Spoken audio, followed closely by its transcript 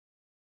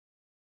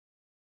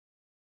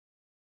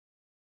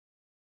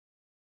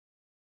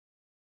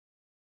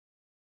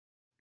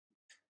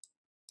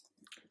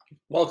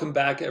Welcome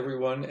back,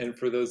 everyone, and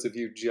for those of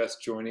you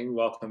just joining,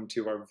 welcome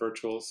to our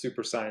virtual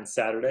Super Science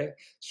Saturday,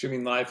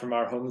 streaming live from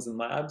our homes and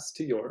labs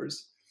to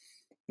yours.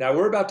 Now,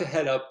 we're about to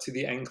head up to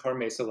the NCAR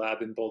Mesa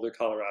Lab in Boulder,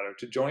 Colorado,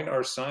 to join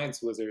our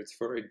science wizards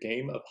for a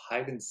game of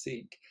hide and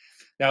seek.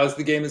 Now, as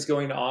the game is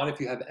going on, if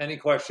you have any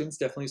questions,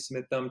 definitely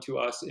submit them to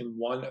us in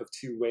one of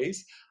two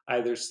ways,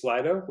 either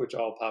Slido, which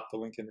I'll pop the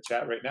link in the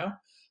chat right now,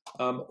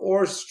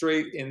 or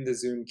straight in the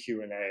Zoom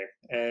Q&A,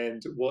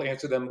 and we'll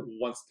answer them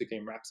once the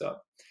game wraps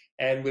up.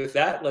 And with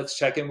that, let's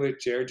check in with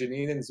Jared,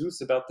 Janine, and Zeus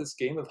about this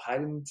game of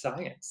hide and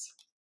science.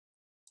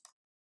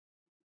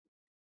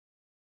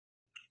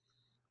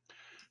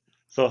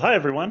 So hi,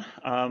 everyone.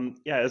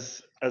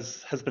 As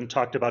has been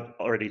talked about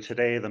already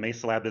today, the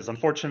Mesa Lab is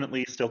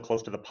unfortunately still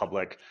closed to the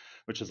public,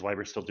 which is why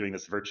we're still doing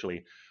this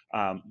virtually.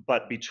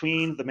 But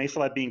between the Mesa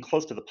Lab being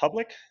closed to the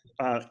public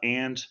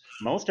and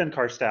most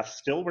NCAR staff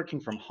still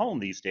working from home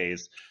these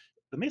days,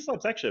 the Mesa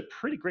Lab's actually a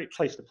pretty great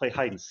place to play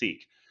hide and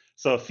seek.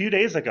 So a few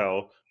days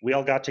ago, we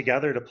all got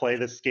together to play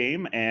this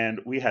game,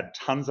 and we had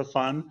tons of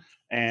fun,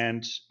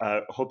 and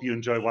hope you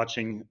enjoy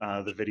watching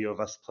the video of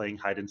us playing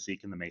hide and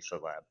seek in the Mesa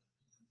Lab.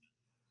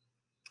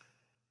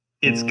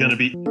 It's gonna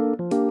be...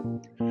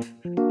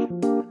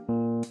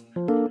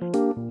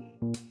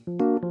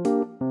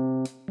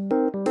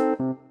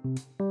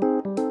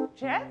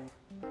 Jeff?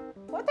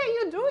 What are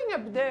you doing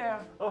up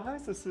there? Oh, hi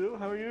Cecile,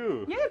 how are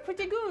you? Yeah,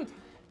 pretty good.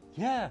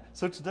 Yeah,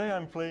 so today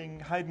I'm playing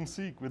hide and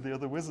seek with the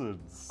other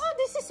wizards. Oh,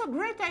 this is a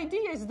great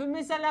idea. As the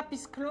Mesa Lab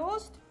is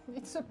closed,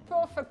 it's a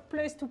perfect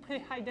place to play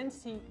hide and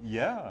seek.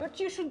 Yeah. But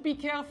you should be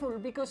careful,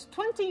 because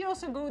 20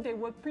 years ago they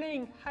were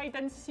playing hide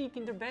and seek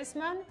in the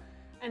basement,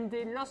 and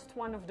they lost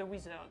one of the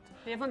wizards.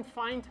 They haven't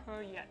found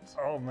her yet.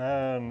 Oh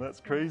man,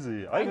 that's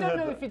crazy. I don't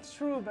know if it's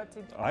true, but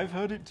I've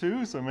heard it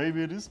too, so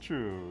maybe it is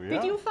true. Yeah?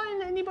 Did you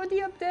find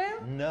anybody up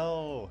there?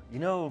 No. You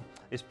know,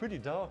 it's pretty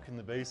dark in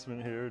the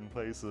basement here in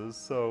places,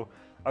 so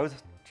I was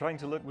trying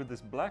to look with this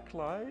black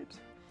light,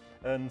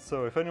 and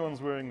so if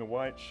anyone's wearing a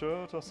white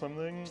shirt or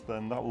something,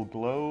 then that will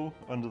glow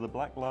under the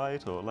black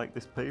light, or like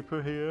this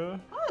paper here.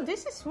 Oh,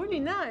 this is really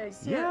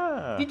nice.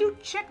 Yeah. Did you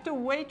check the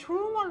weight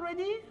room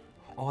already?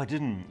 Oh, I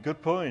didn't.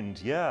 Good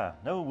point. Yeah.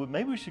 No,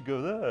 maybe we should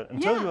go there.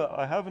 And tell you,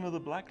 I have another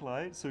black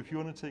light, so if you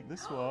want to take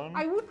this one.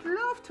 I would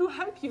love to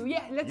help you.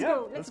 Yeah, let's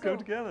go. Let's go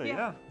together.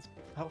 Yeah. Let's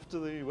off to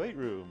the weight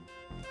room.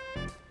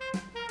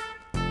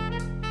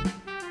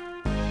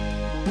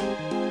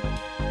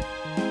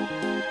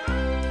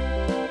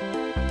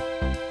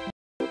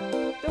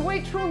 The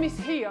weight room is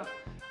here.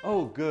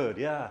 Oh, good.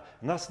 Yeah.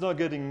 And that's not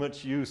getting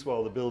much use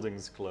while the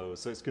building's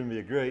closed, so it's going to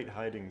be a great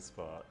hiding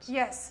spot.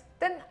 Yes.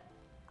 Then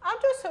how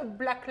does a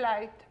black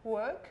light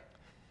work?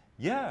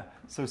 Yeah,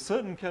 so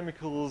certain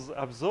chemicals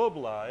absorb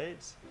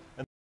light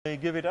and they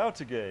give it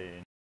out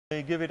again.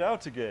 And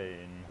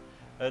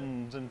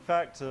in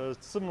fact,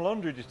 some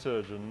laundry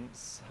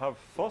detergents have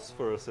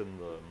phosphorus in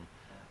them,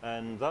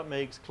 and that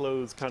makes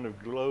clothes kind of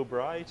glow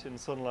bright in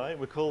sunlight.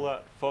 We call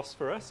that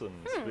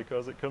phosphorescence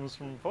because it comes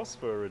from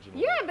phosphor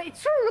originally. Yeah, but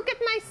it's true. Look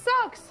at my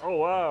socks. Oh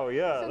wow,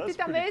 yeah, Isn't that's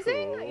it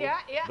amazing? cool. Yeah.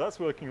 That's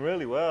working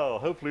really well.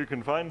 Hopefully you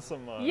can find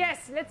some.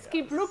 Yes, let's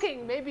keep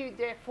looking. Maybe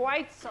they have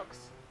white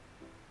socks.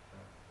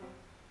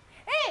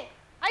 Hey,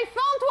 I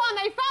found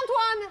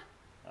one.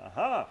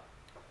 Aha!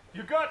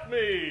 You got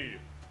me!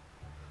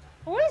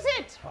 Who is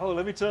it? Oh,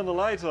 let me turn the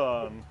light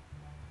on.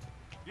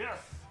 Yes,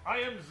 I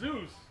am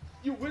Zeus.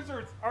 You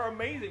wizards are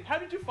amazing. How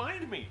did you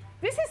find me?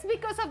 This is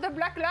because of the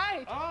black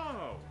light.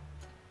 Oh.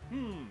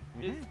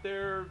 Is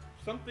there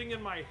something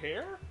in my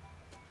hair?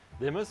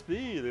 There must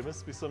be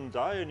some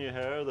dye in your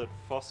hair that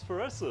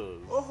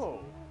phosphoresces.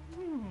 Oh.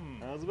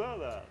 How's about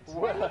that?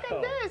 Well, look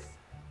at this.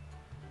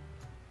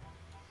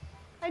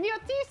 And your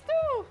teeth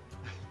too.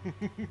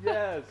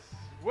 Yes.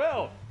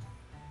 Well,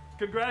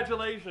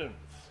 congratulations.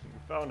 You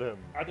found him.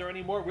 Are there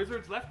any more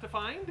wizards left to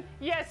find?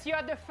 Yes, you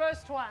are the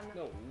first one.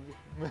 No.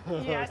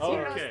 Yes, you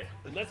Okay,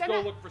 let's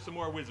go look for some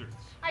more wizards.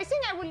 I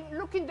think I will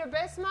look in the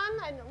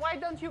basement, and why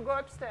don't you go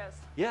upstairs?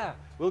 Yeah,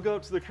 we'll go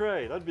up to the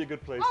crate. That'd be a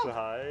good place to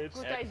hide.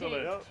 Good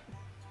idea. Yep.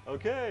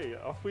 Okay,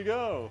 off we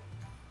go.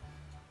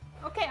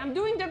 Okay, I'm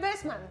doing the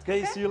basement.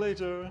 Okay, see you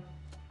later.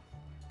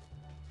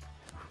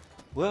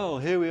 Well,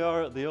 here we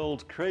are at the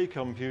old Cray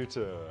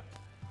computer.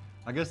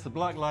 I guess the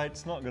black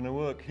light's not going to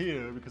work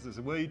here because it's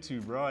way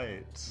too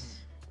bright.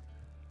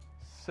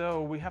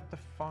 So we have to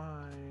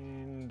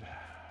find...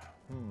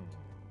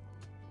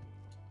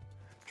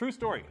 True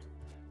story.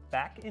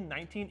 Back in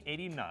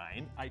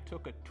 1989, I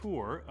took a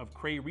tour of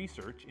Cray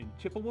Research in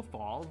Chippewa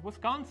Falls,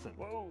 Wisconsin.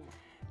 Whoa.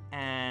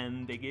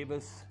 And they gave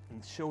us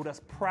and showed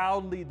us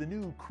proudly the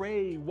new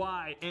Cray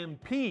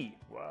YMP.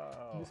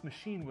 Wow. This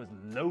machine was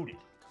loaded.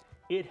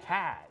 It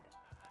had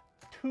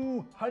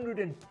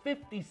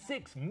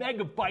 256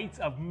 megabytes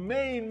of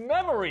main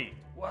memory.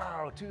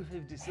 Wow,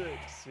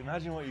 256.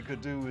 Imagine what you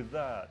could do with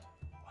that.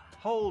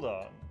 Hold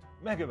on.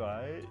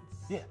 Megabytes?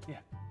 Yeah.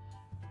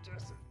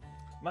 Just,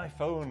 my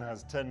phone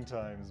has 10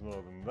 times more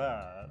than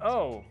that.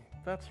 Oh,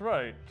 that's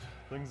right.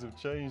 Things have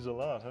changed a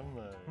lot, haven't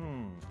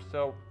they?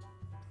 So,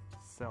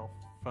 cell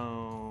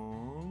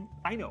phone.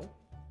 I know.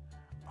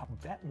 I'll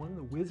bet one of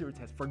the wizards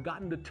has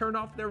forgotten to turn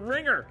off their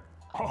ringer.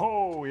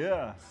 Oh,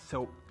 yeah.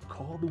 So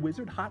call the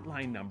wizard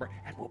hotline number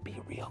and we'll be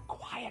real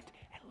quiet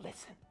and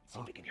listen. See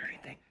if we can hear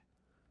anything.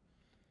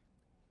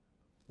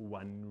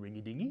 1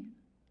 ringy-dingy.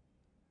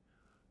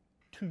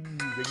 2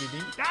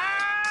 ringy-dingy.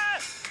 Ah!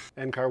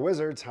 NCAR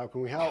Wizards, how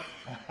can we help?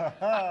 You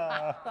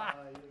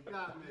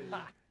got me.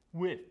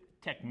 With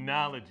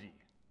technology.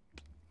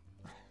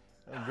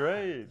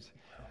 Great.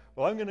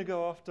 Well, I'm going to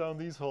go off down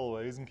these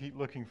hallways and keep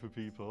looking for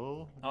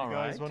people. All You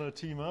guys right. want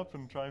to team up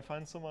and try and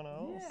find someone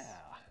else? Yeah.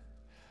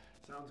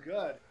 Sounds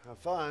good. Have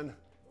fun.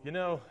 You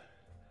know,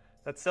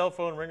 that cell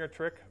phone ringer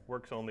trick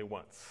works only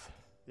once.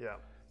 Yeah.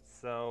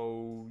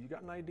 So, you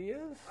got any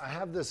ideas? I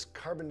have this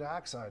carbon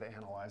dioxide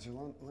analyzer.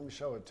 Let me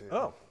show it to you.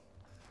 Oh,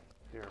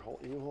 Here,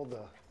 you hold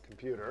the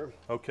computer.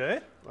 okay.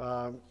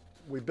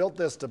 We built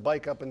this to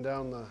bike up and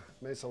down the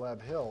Mesa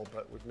Lab hill,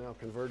 but we've now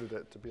converted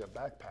it to be a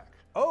backpack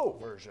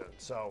version.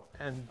 So,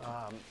 And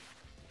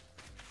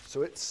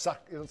so it's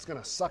going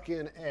to suck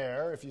in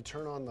air if you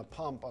turn on the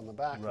pump on the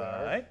back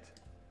there. right.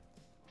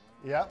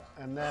 Yep,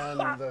 and then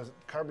the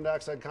carbon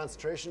dioxide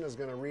concentration is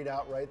going to read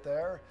out right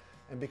there.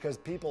 And because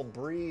people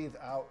breathe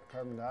out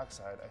carbon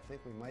dioxide, I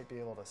think we might be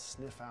able to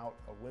sniff out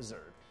a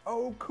wizard.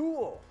 Oh,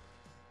 cool.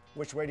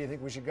 Which way do you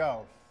think we should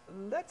go?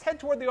 Let's head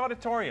toward the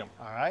auditorium.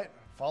 All right,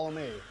 follow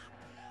me.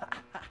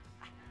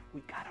 We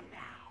got him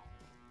now.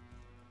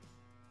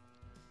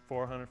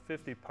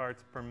 450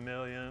 parts per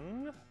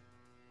million.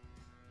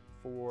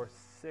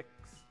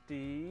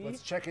 460.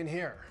 Let's check in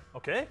here.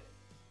 Okay.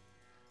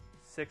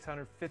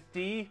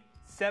 650,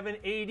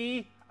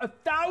 780,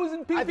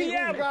 1,000 ppm. I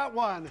think we've got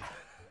one.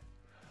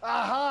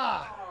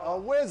 Aha! A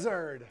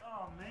wizard.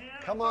 Oh man!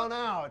 Come on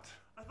out.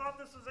 I thought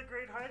this was a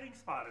great hiding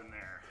spot in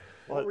there.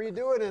 What were you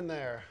doing in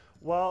there?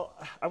 Well,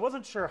 I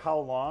wasn't sure how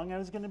long I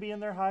was going to be in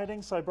there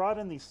hiding, so I brought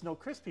in these Snow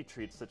Crispy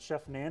treats that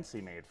Chef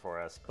Nancy made for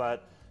us,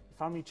 but he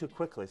found me too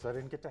quickly, so I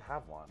didn't get to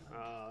have one.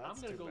 I'm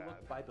going to go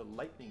look by the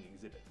lightning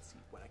exhibit and see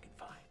what I can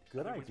find.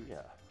 Good Other idea.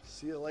 wizards.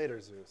 See you later,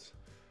 Zeus.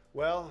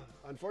 Well,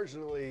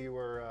 unfortunately, you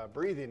were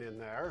breathing in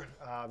there.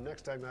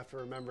 Next time, you have to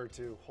remember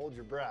to hold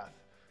your breath.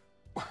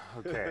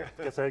 Okay,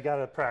 guess I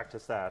gotta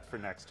practice that for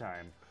next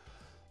time.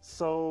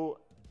 So,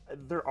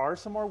 there are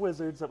some more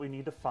wizards that we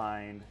need to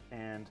find,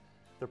 and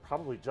they're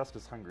probably just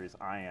as hungry as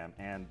I am.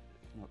 And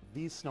you know,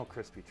 these Snow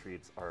Crispy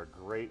treats are a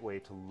great way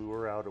to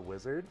lure out a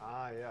wizard.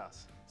 Ah,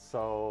 yes.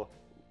 So,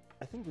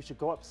 I think we should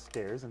go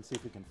upstairs and see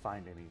if we can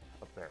find any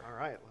up there. All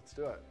right, let's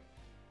do it.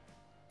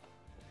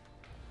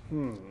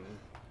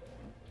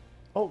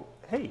 Oh,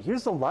 hey,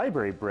 here's the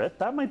library, Britt.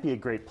 That might be a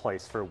great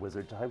place for a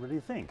wizard to hide. What do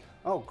you think?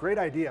 Oh, great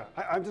idea.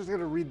 I'm just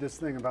going to read this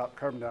thing about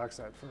carbon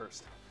dioxide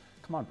first.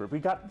 Come on, Britt. We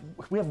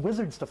have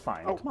wizards to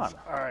find. Oh, Come on.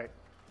 all right.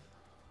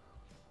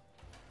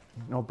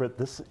 No, Britt,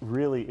 this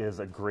really is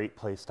a great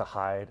place to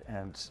hide,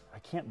 and I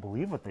can't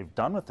believe what they've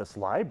done with this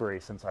library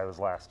since I was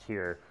last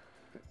here.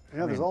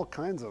 Yeah, there's all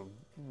kinds of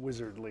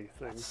wizardly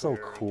things. So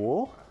here.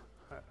 cool.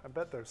 I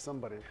bet there's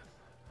somebody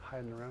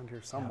hiding around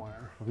here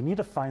somewhere. We need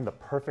to find the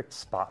perfect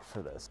spot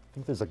for this. I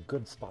think there's a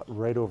good spot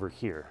right over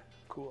here.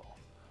 Cool.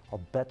 I'll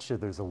bet you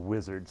there's a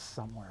wizard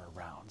somewhere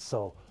around.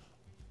 So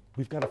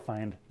we've got to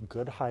find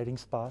good hiding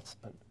spots,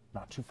 but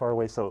not too far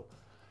away. So,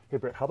 hey,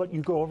 Britt, how about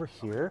you go over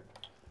here,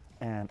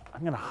 and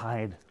I'm going to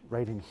hide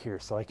right in here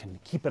so I can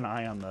keep an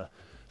eye on the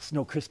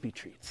Snow Crispy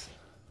treats.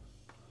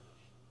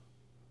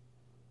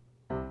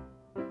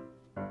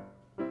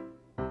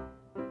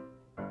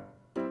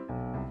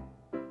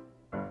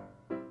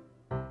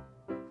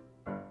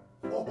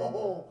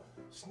 Oh,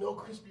 Snow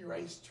Crispy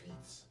Rice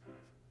Treats.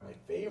 My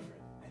favorite.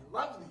 I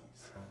love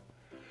these.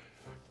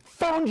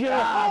 Found you!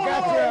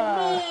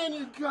 Man,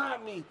 you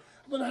got me.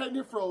 I've been hiding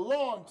here for a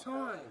long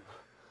time.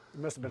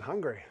 You must have been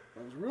hungry.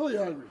 I was really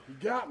hungry. You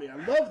got me. I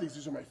love these.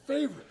 These are my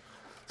favorite.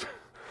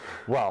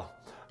 Well,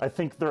 I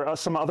think there are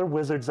some other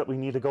wizards that we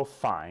need to go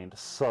find.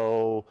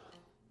 So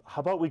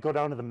how about we go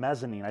down to the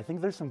mezzanine? I think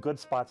there's some good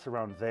spots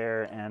around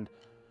there. And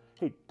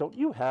hey, don't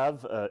you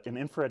have an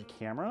infrared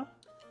camera?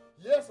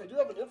 Yes, I do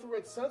have an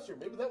infrared sensor.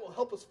 Maybe that will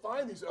help us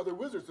find these other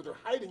wizards that are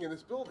hiding in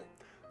this building.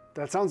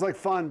 That sounds like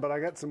fun, but I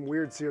got some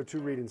weird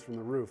CO2 readings from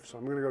the roof, so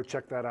I'm going to go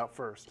check that out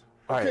first.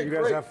 All right, Okay, You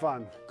guys great. have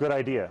fun. good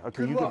idea.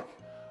 Okay, Good you luck.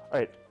 All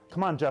right,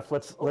 come on, Jeff.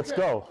 Let's Okay.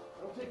 go.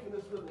 I'm taking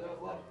this with me.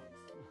 I love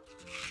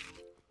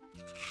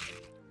these.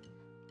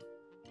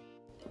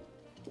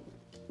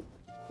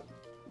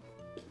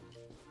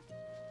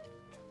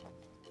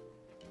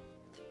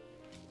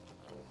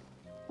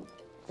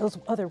 Those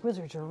other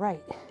wizards are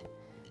right.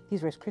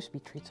 These Rice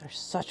Krispie treats are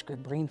such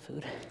good brain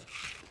food.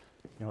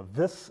 You know,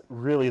 this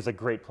really is a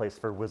great place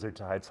for a wizard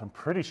to hide. So I'm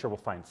pretty sure we'll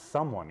find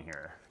someone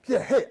here.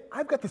 Yeah, hey,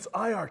 I've got this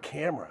IR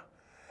camera,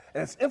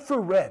 and it's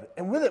infrared,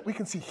 and with it we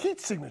can see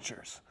heat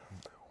signatures.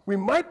 We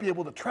might be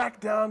able to track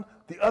down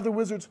the other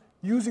wizards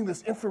using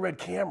this infrared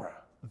camera.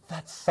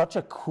 That's such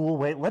a cool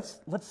way. Let's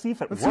see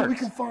if it Let's works. see what we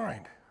can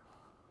find.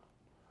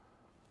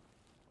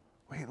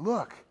 Wait,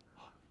 look.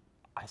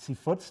 I see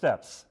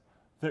footsteps.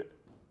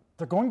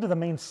 They're going to the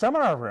main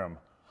seminar room.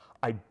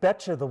 I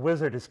bet you the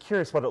wizard is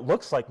curious what it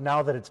looks like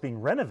now that it's being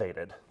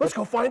renovated. Let's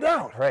go find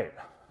out. Right.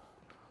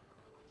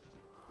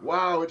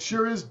 Wow, it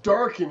sure is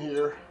dark in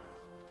here.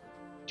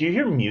 Do you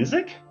hear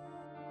music?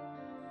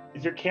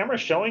 Is your camera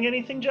showing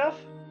anything, Jeff?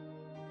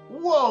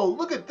 Whoa,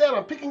 look at that.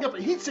 I'm picking up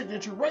a heat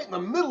signature right in the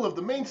middle of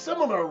the main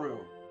seminar room.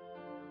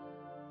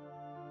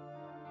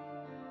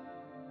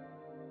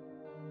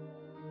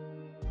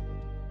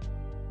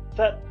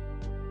 That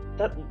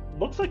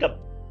looks like a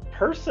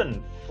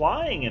person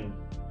flying and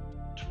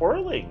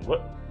twirling.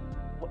 What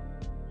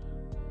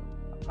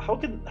how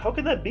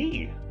can that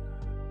be?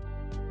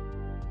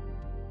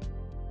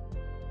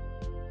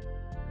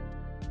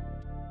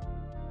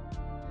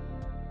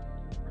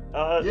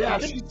 Yeah,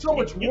 she's so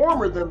much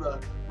warmer than the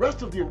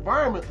rest of the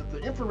environment that the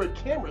infrared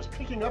camera is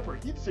picking up her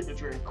heat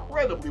signature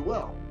incredibly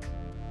well.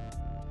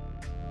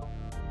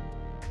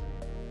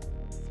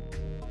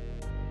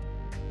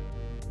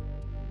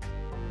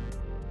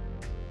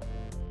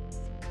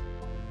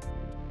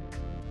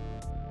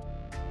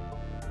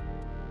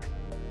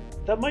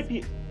 That might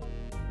be...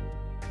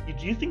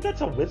 Do you think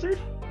that's a wizard?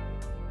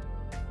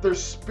 They're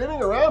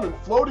spinning around and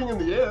floating in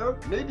the air.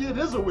 Maybe it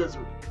is a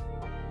wizard.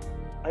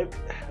 I've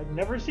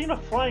never seen a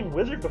flying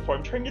wizard before.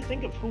 I'm trying to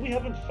think of who we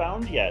haven't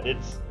found yet.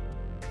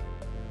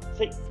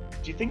 Say,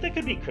 do you think that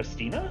could be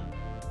Christina?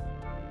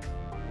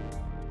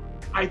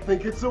 I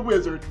think it's a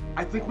wizard.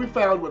 I think we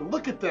found one.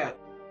 Look at that.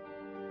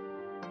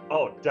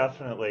 Oh,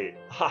 definitely.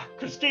 Ha,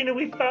 Christina,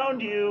 we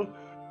found you.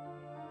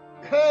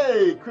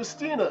 Hey,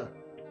 Christina.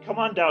 Come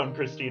on down,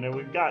 Christina.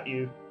 We've got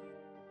you.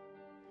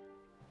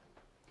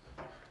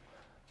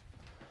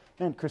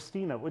 Man,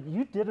 Christina, what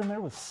you did in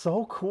there was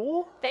so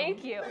cool.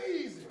 Thank you.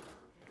 Amazing.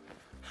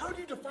 How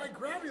do you defy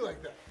gravity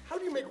like that? How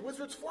do you make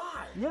wizards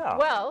fly? Yeah.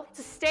 Well,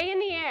 to stay in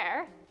the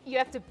air, you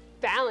have to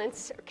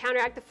balance or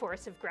counteract the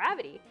force of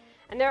gravity.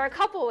 And there are a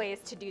couple ways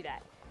to do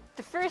that.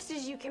 The first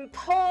is you can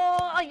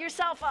pull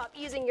yourself up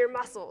using your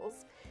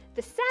muscles.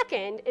 The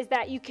second is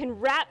that you can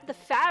wrap the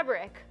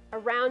fabric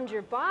around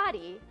your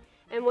body,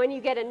 and when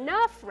you get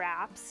enough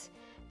wraps,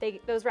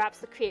 those wraps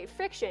that create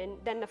friction,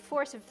 then the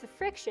force of the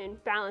friction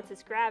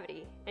balances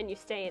gravity, and you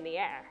stay in the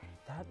air.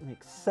 That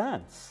makes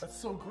sense. That's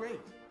so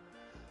great.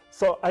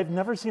 So I've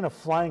never seen a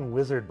flying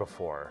wizard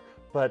before,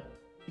 but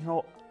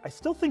I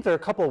still think there are a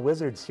couple of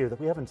wizards here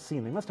that we haven't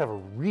seen. They must have a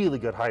really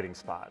good hiding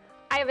spot.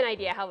 I have an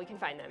idea how we can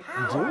find them.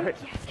 You do?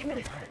 Yes, come in.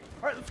 All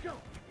right, let's go.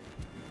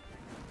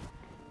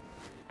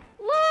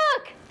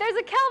 Look! There's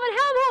a Kelvin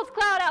Helmholtz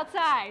cloud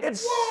outside!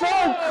 It's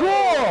so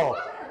cool!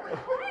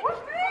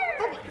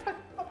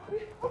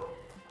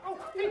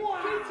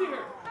 Kate's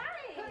here. Hi!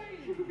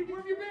 Hey, where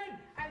have you been?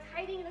 I was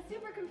hiding in the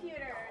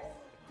supercomputers.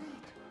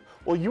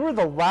 Well, you were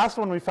the last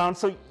one we found,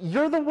 so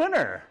you're the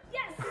winner.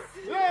 Yes!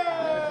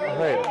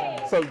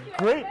 Right. So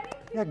great.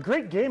 Yeah,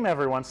 great game,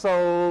 everyone.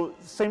 So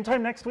same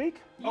time next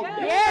week?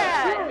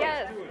 Yeah!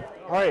 Yes!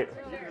 All right.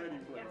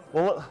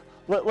 Well,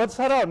 let's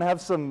head out and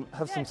have some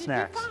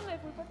snacks. I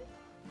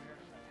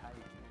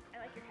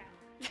like your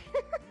hat.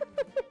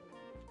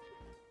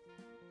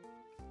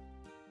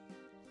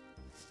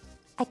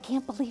 I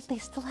can't believe they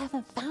still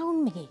haven't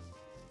found me.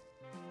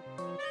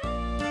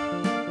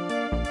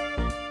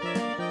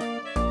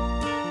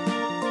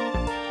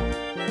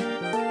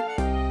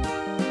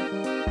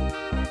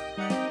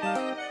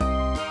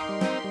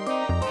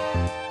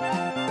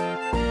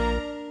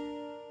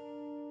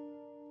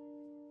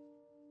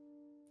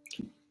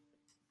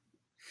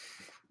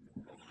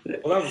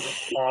 Well, that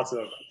was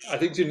awesome. I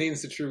think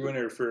Janine's the true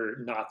winner for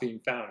not being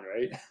found,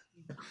 right?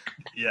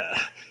 Yeah.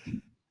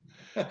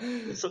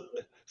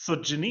 So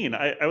Janine,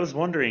 I was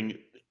wondering,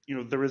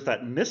 there was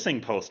that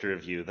missing poster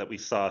of you that we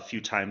saw a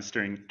few times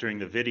during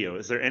the video.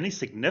 Is there any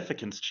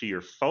significance to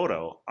your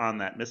photo on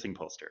that missing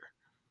poster?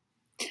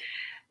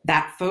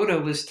 That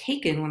photo was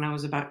taken when I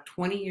was about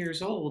 20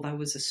 years old. I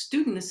was a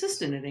student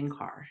assistant at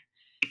NCAR.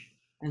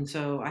 And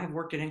so I have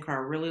worked at NCAR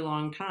a really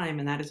long time,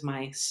 and that is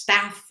my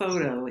staff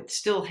photo. It's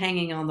still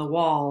hanging on the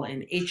wall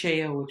in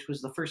HAO, which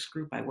was the first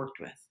group I worked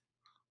with.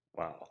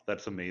 Wow,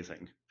 that's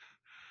amazing.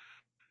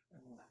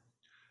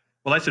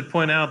 Well, I should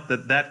point out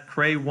that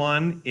Cray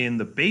 1 in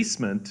the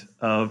basement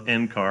of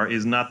NCAR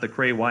is not the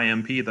Cray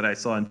YMP that I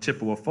saw in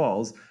Chippewa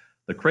Falls.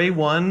 The Cray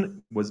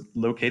 1 was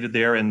located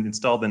there and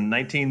installed in the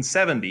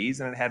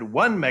 1970s, and it had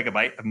 1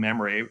 megabyte of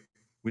memory,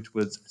 which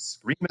was a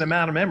screaming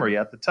amount of memory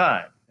at the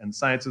time. And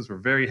scientists were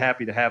very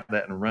happy to have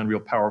that and run real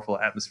powerful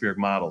atmospheric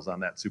models on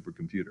that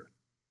supercomputer.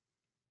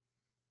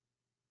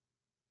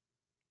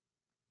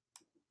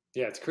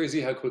 Yeah, it's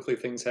crazy how quickly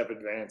things have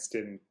advanced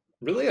in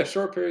really a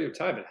short period of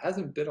time. It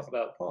hasn't been all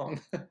that long.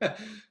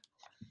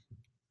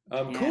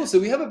 Cool. So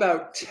we have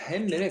about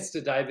 10 minutes to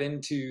dive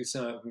into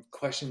some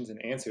questions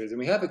and answers. And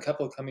we have a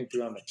couple coming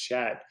through on the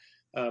chat,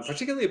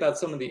 particularly about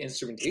some of the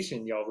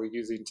instrumentation y'all were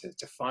using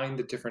to find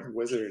the different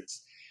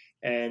wizards.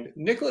 And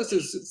Nicholas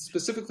is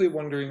specifically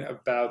wondering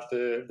about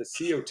the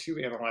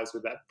CO2 analyzer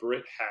that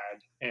Britt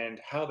had and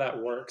how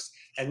that works.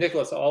 And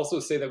Nicholas, I'll also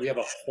say that we have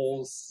a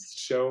whole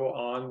show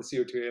on the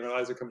CO2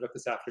 analyzer coming up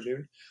this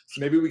afternoon. So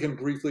maybe we can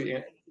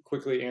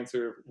quickly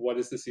answer, what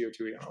is the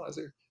CO2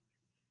 analyzer?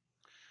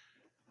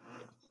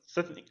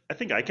 So I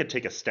think I could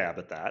take a stab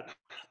at that.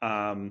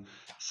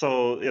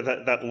 So yeah,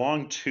 that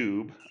long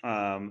tube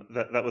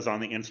that was on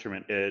the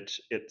instrument,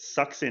 it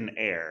sucks in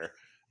air,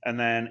 and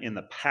then in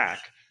the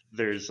pack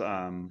there's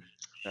uh,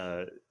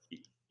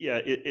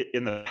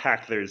 in the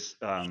pack there's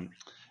an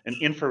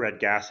infrared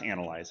gas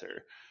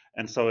analyzer,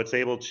 and so it's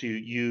able to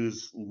to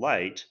use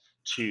light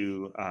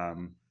to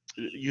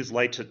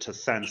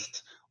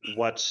sense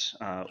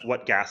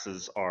what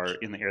gases are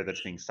in the air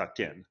that's being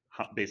sucked in,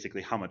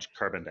 basically how much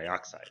carbon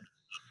dioxide.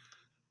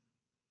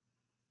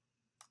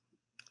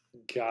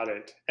 Got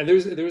it. And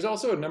there's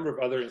also a number of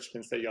other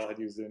instruments that y'all had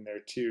used in there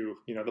too.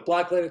 You know, the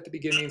black light at the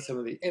beginning, some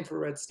of the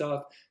infrared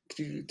stuff. Could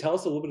you tell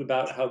us a little bit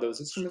about how those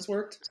instruments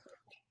worked?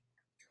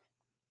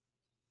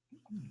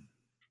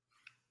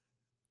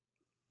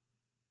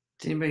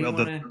 Does anybody want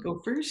to go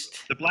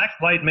first? The black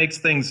light makes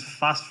things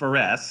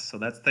phosphoresce, so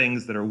that's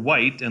things that are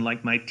white. And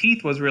like my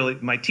teeth were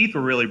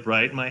really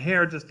bright, my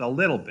hair just a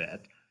little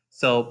bit.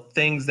 So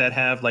things that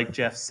have, like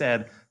Jeff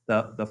said,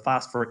 the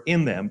phosphor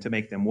in them to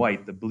make them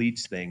white, the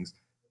bleach things,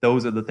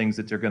 those are the things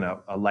that you're going to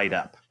light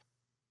up.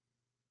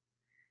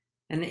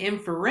 And the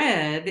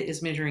infrared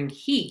is measuring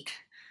heat.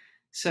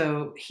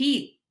 So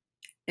heat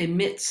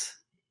emits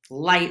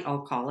light,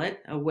 I'll call it,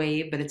 a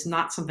wave, but it's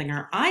not something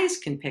our eyes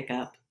can pick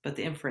up, but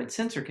the infrared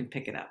sensor can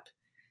pick it up.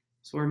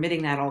 So we're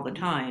emitting that all the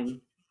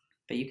time,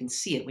 but you can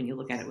see it when you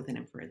look at it with an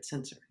infrared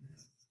sensor.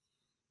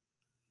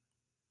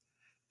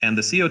 And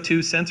the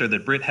CO2 sensor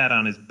that Britt had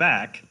on his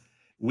back,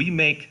 we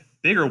make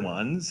bigger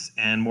ones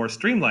and more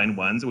streamlined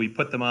ones. We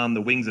put them on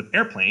the wings of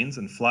airplanes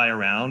and fly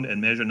around and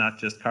measure not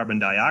just carbon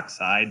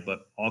dioxide,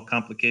 but all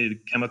complicated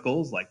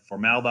chemicals like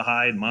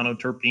formaldehyde,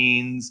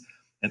 monoterpenes,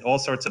 and all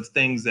sorts of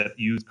things that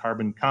use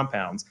carbon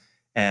compounds.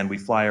 And we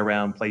fly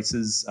around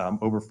places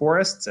over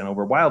forests and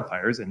over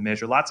wildfires and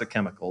measure lots of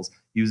chemicals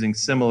using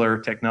similar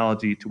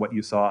technology to what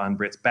you saw on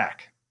Britt's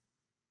back.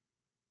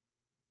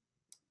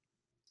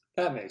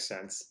 That makes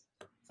sense.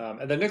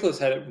 And then Nicholas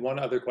had one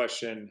other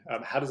question.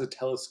 How does a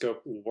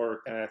telescope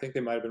work? And I think they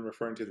might have been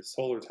referring to the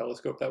solar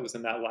telescope that was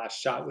in that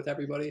last shot with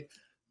everybody.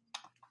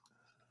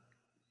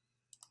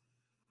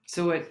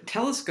 So a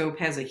telescope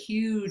has a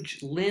huge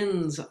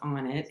lens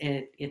on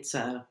it. It's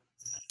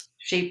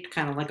shaped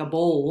kind of like a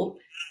bowl,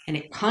 and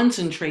it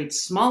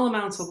concentrates small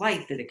amounts of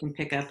light that it can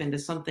pick up into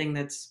something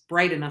that's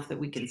bright enough that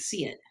we can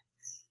see it.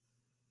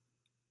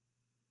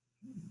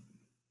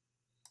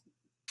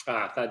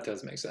 Ah, that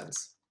does make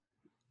sense.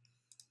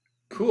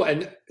 Cool.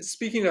 And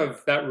speaking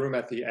of that room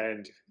at the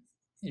end,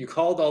 you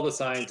called all the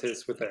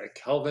scientists with a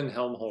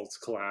Kelvin-Helmholtz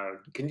cloud.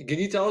 Can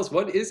you tell us,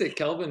 what is a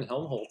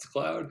Kelvin-Helmholtz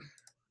cloud?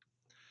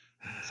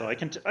 So I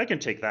can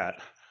take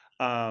that.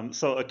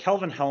 So a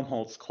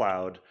Kelvin-Helmholtz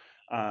cloud,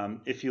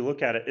 if you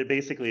look at it,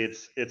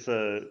 it's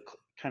a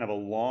kind of a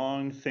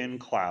long, thin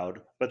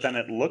cloud, but then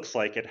it looks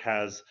like it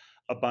has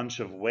a bunch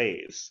of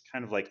waves,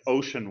 kind of like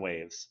ocean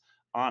waves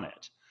on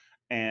it.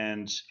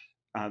 And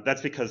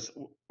that's because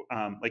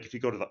like if you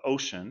go to the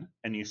ocean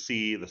and you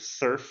see the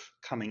surf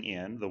coming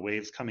in, the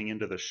waves coming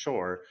into the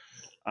shore,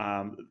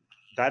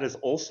 that is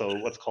also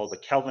what's called a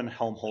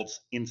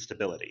Kelvin-Helmholtz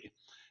instability.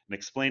 And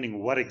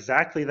explaining what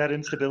exactly that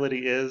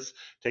instability is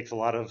takes a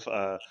lot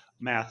of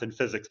math and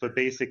physics, but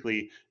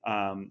basically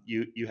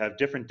you have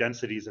different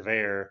densities of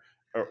air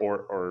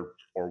or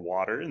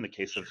water in the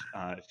case of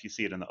if you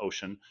see it in the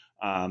ocean,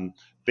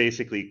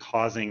 basically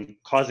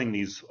causing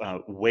these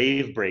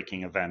wave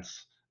breaking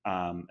events.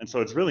 And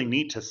so it's really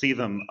neat to see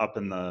them up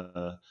in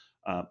the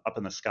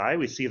sky.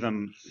 We see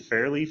them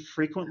fairly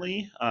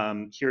frequently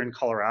here in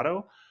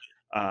Colorado.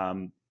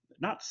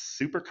 Not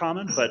super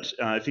common, but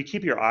if you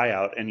keep your eye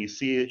out and you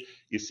see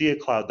a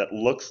cloud that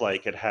looks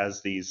like it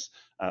has these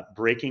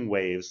breaking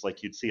waves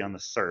like you'd see on the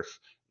surf,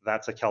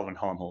 that's a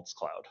Kelvin-Helmholtz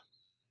cloud.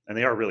 And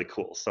they are really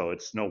cool. So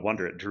it's no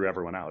wonder it drew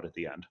everyone out at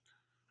the end.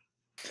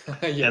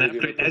 Yeah,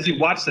 and as you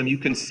watch them, you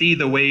can see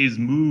the waves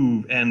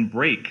move and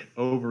break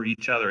over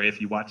each other if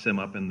you watch them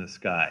up in the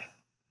sky.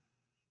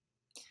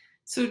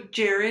 So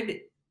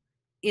Jared,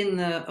 in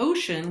the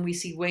ocean, we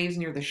see waves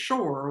near the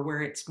shore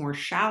where it's more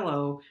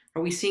shallow.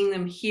 Are we seeing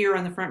them here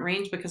on the Front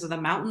Range because of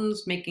the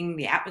mountains making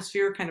the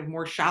atmosphere kind of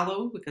more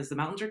shallow because the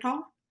mountains are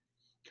tall?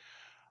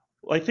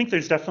 Well, I think there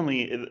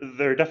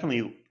are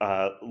definitely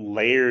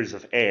layers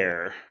of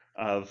air,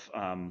 of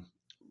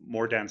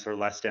more dense or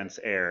less dense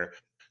air.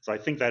 So I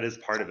think that is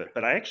part of it.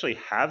 But I actually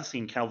have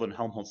seen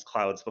Kelvin-Helmholtz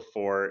clouds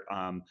before,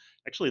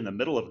 actually in the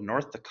middle of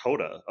North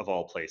Dakota, of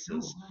all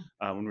places,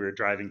 when we were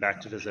driving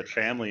back to visit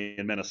family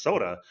in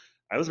Minnesota.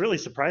 I was really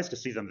surprised to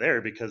see them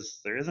there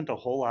because there isn't a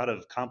whole lot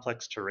of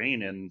complex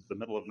terrain in the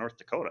middle of North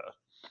Dakota.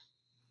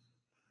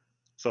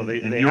 So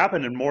they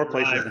happen in more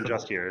places than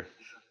just here.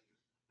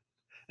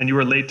 And you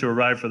were late to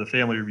arrive for the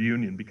family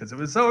reunion because it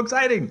was so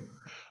exciting.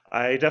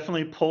 I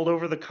definitely pulled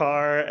over the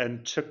car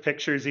and took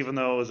pictures even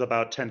though it was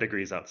about 10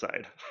 degrees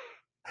outside.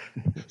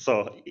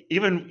 So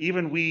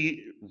even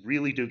we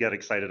really do get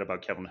excited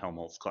about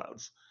Kelvin-Helmholtz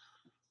clouds.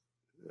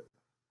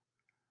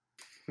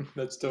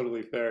 That's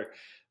totally fair.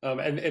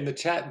 And in the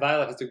chat,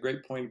 Violet has a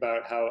great point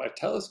about how a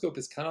telescope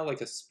is kind of like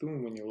a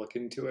spoon when you look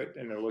into it,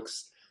 and it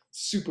looks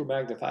super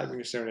magnified when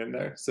you're staring in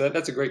there. So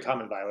that's a great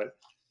comment, Violet.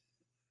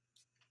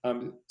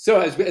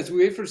 So as we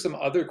wait for some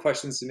other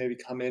questions to maybe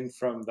come in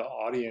from the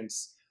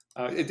audience,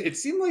 it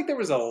seemed like there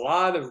was a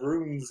lot of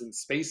rooms and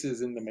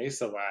spaces in the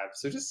Mesa Lab.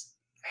 So just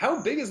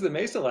how big is the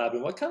Mesa Lab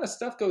and what kind of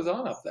stuff goes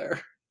on up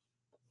there?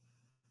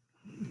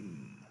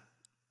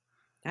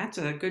 That's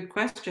a good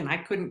question. I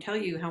couldn't tell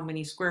you how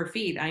many square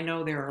feet. I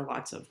know there are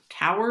lots of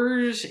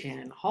towers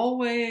and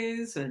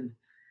hallways and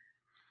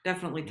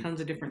definitely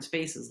tons of different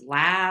spaces.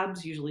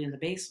 Labs, usually in the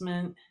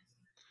basement.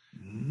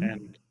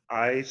 And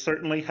I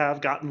certainly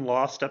have gotten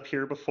lost up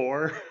here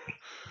before.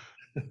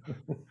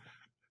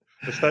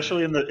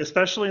 especially in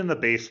the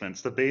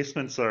basements. The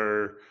basements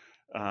are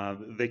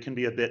they can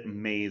be a bit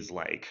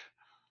maze-like.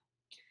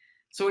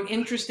 So an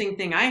interesting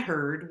thing I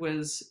heard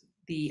was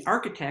the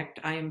architect,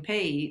 I.M.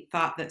 Pei,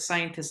 thought that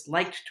scientists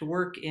liked to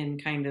work in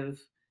kind of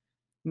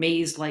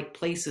maze-like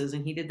places,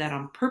 and he did that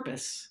on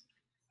purpose.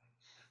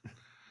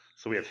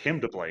 So we have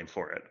him to blame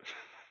for it.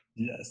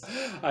 Yes.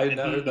 I had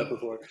not heard that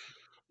before.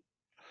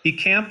 He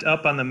camped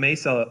up on the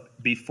mesa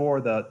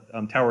before the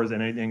towers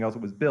and anything else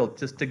was built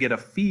just to get a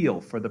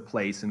feel for the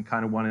place and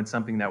kind of wanted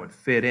something that would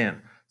fit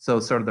in. So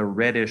sort of the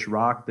reddish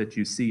rock that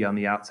you see on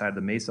the outside of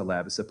the Mesa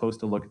Lab is supposed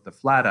to look at the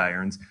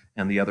Flatirons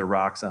and the other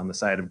rocks on the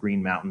side of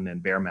Green Mountain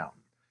and Bear Mountain.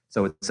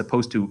 So it's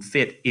supposed to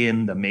fit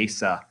in the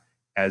mesa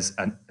as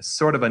a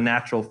sort of a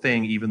natural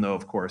thing, even though,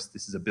 of course,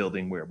 this is a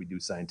building where we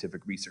do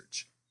scientific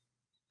research.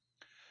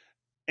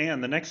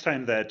 And the next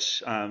time that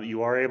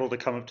you are able to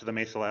come up to the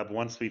Mesa Lab,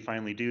 once we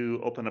finally do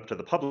open up to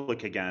the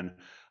public again,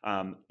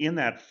 in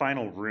that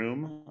final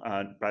room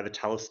by the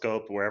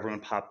telescope where everyone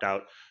popped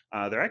out,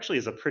 there actually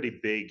is a pretty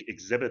big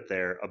exhibit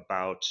there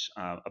about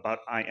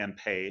I.M.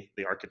 Pei,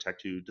 the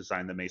architect who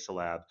designed the Mesa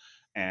Lab,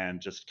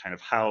 and just kind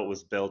of how it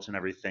was built and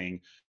everything.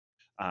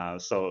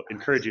 So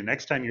encourage you,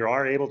 next time you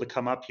are able to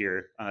come up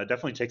here,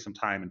 definitely take some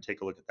time and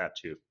take a look at that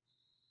too.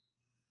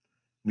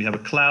 We have a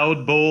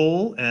cloud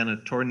bowl and a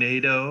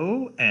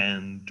tornado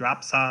and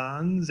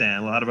dropsons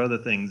and a lot of other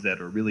things that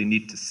are really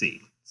neat to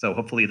see. So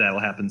hopefully that'll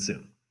happen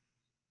soon.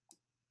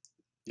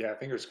 Yeah,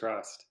 fingers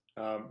crossed.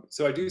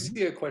 So I do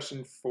see a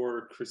question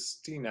for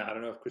Christina. I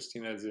don't know if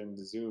Christina is in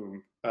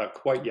Zoom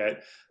quite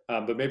yet,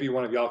 but maybe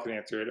one of y'all can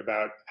answer it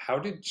about how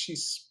did she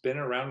spin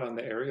around on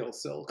the aerial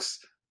silks?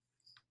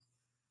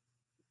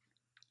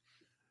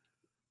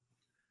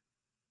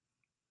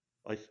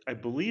 I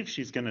believe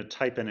she's going to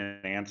type in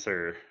an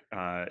answer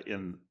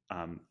in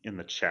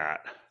the chat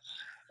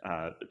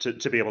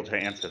to be able to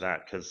answer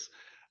that, because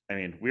I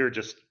mean we were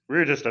just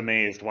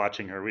amazed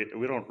watching her.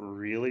 We don't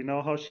really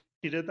know how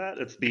she did that.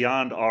 It's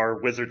beyond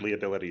our wizardly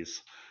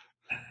abilities.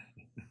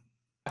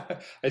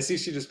 I see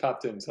she just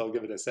popped in, so I'll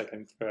give it a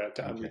second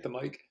to unmute the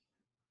mic.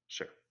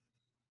 Sure.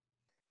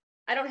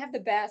 I don't have the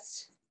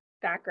best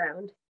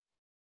background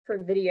for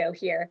video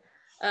here.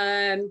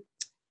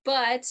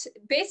 But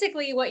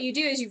basically what you do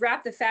is you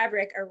wrap the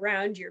fabric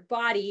around your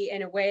body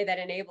in a way that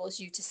enables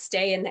you to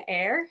stay in the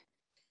air.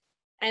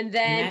 And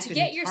then to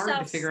get yourself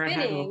hard to figure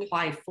spinning, out how to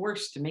apply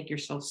force to make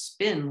yourself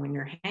spin when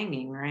you're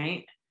hanging,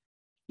 right?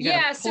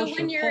 Yeah, so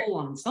when you're pull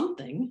on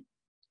something.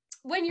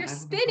 When you're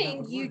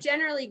spinning, you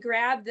generally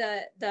grab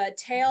the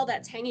tail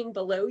that's hanging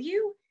below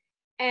you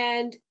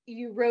and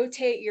you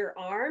rotate your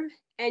arm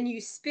and you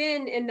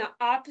spin in the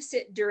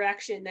opposite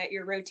direction that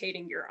you're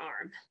rotating your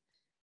arm.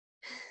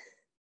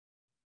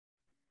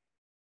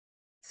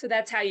 So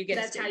that's how you get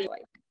a spin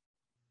point.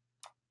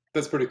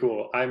 That's pretty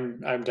cool. I'm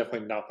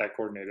definitely not that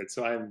coordinated,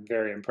 so I'm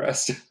very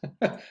impressed.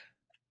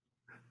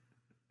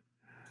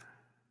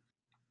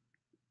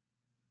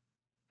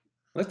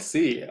 Let's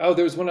see. Oh,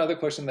 there was one other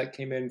question that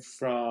came in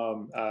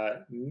from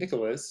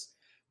Nicholas,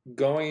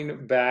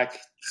 going back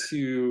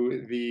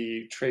to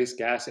the trace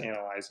gas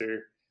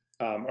analyzer,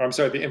 or I'm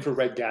sorry, the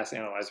infrared gas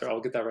analyzer.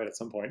 I'll get that right at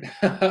some point.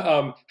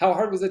 How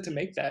hard was it to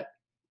make that?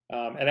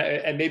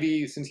 And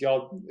maybe since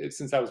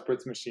that was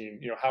Britt's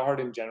machine, how hard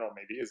in general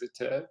maybe is it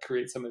to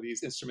create some of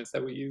these instruments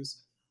that we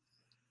use?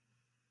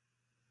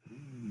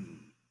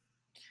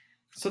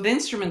 So the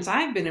instruments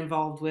I've been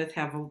involved with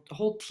have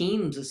whole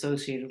teams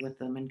associated with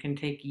them and can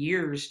take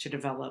years to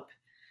develop.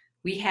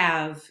 We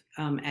have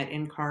at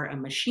NCAR a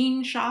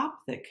machine shop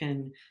that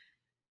can,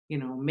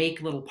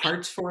 make little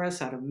parts for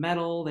us out of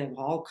metal. They have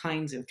all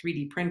kinds of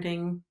 3D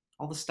printing,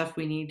 all the stuff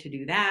we need to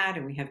do that.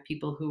 And we have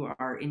people who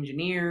are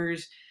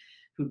engineers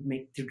who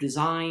make the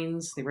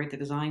designs. They write the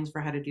designs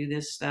for how to do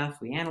this stuff.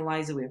 We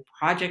analyze it. We have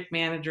project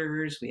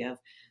managers. We have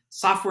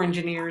software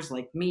engineers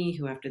like me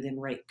who have to then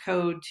write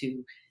code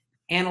to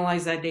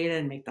analyze that data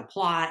and make the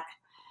plot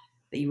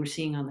that you were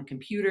seeing on the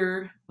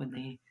computer when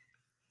they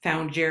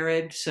found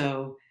Jared.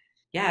 So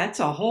yeah, it's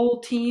a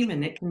whole team,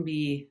 and it can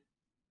be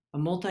a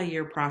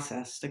multi-year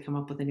process to come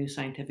up with a new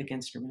scientific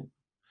instrument.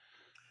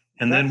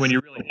 And then when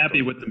you're really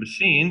happy with the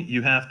machine,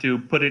 you have to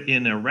put it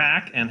in a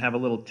rack and have a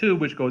little tube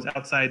which goes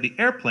outside the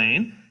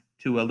airplane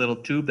to a little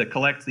tube that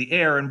collects the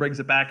air and brings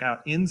it back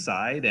out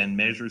inside and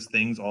measures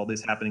things, all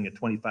this happening at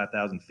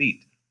 25,000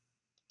 feet.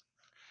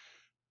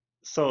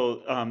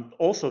 So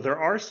also there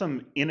are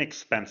some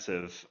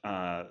inexpensive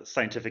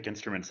scientific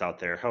instruments out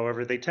there.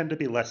 However, they tend to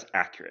be less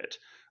accurate.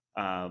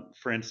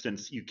 For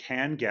instance, you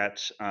can get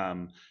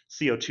CO2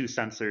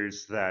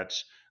 sensors that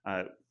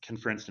can,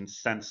 for instance,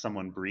 sense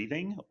someone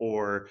breathing,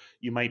 or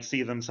you might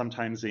see them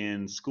sometimes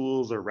in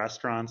schools or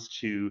restaurants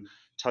to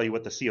tell you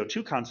what the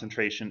CO2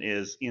 concentration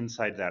is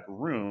inside that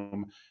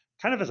room,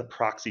 kind of as a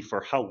proxy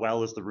for how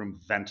well is the room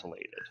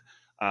ventilated,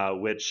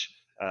 which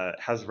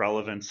has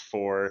relevance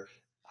for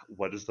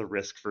what is the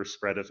risk for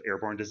spread of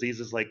airborne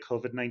diseases like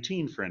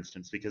COVID-19, for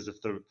instance, because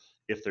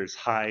if there's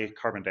high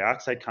carbon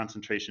dioxide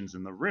concentrations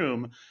in the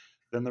room,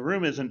 then the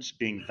room isn't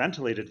being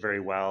ventilated very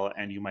well,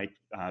 and you might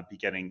be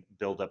getting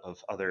buildup of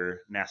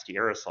other nasty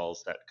aerosols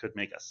that could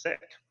make us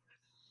sick.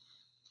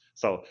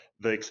 So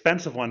the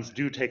expensive ones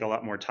do take a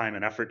lot more time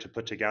and effort to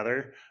put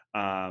together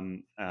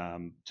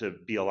to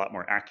be a lot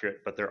more accurate,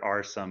 but there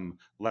are some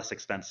less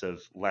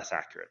expensive, less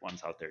accurate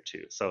ones out there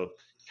too. So you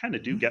kind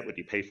of do get what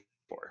you pay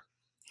for.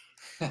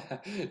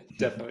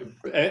 Definitely.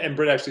 And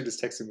Britt actually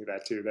just texted me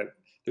that too, that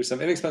there's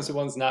some inexpensive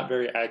ones, not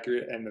very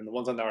accurate, and then the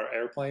ones on our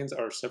airplanes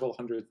are several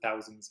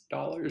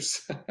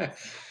 $100,000s.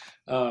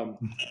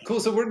 Cool.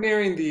 So we're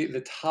nearing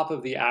the top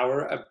of the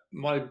hour. I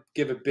want to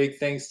give a big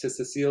thanks to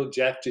Cecile,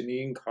 Jeff,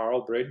 Janine,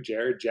 Carl, Britt,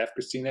 Jared, Jeff,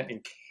 Christina,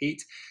 and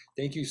Kate.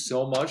 Thank you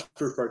so much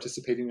for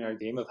participating in our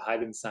game of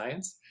Hide in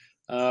Science.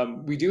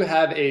 We do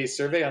have a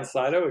survey on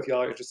Slido if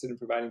y'all are interested in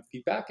providing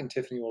feedback, and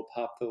Tiffany will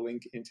pop the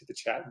link into the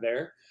chat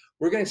there.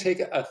 We're going to take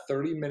a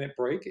 30-minute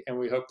break, and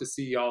we hope to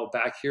see y'all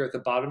back here at the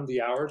bottom of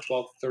the hour,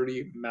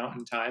 12:30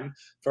 Mountain Time,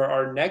 for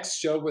our next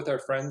show with our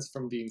friends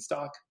from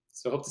Beanstalk.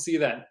 So hope to see you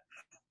then.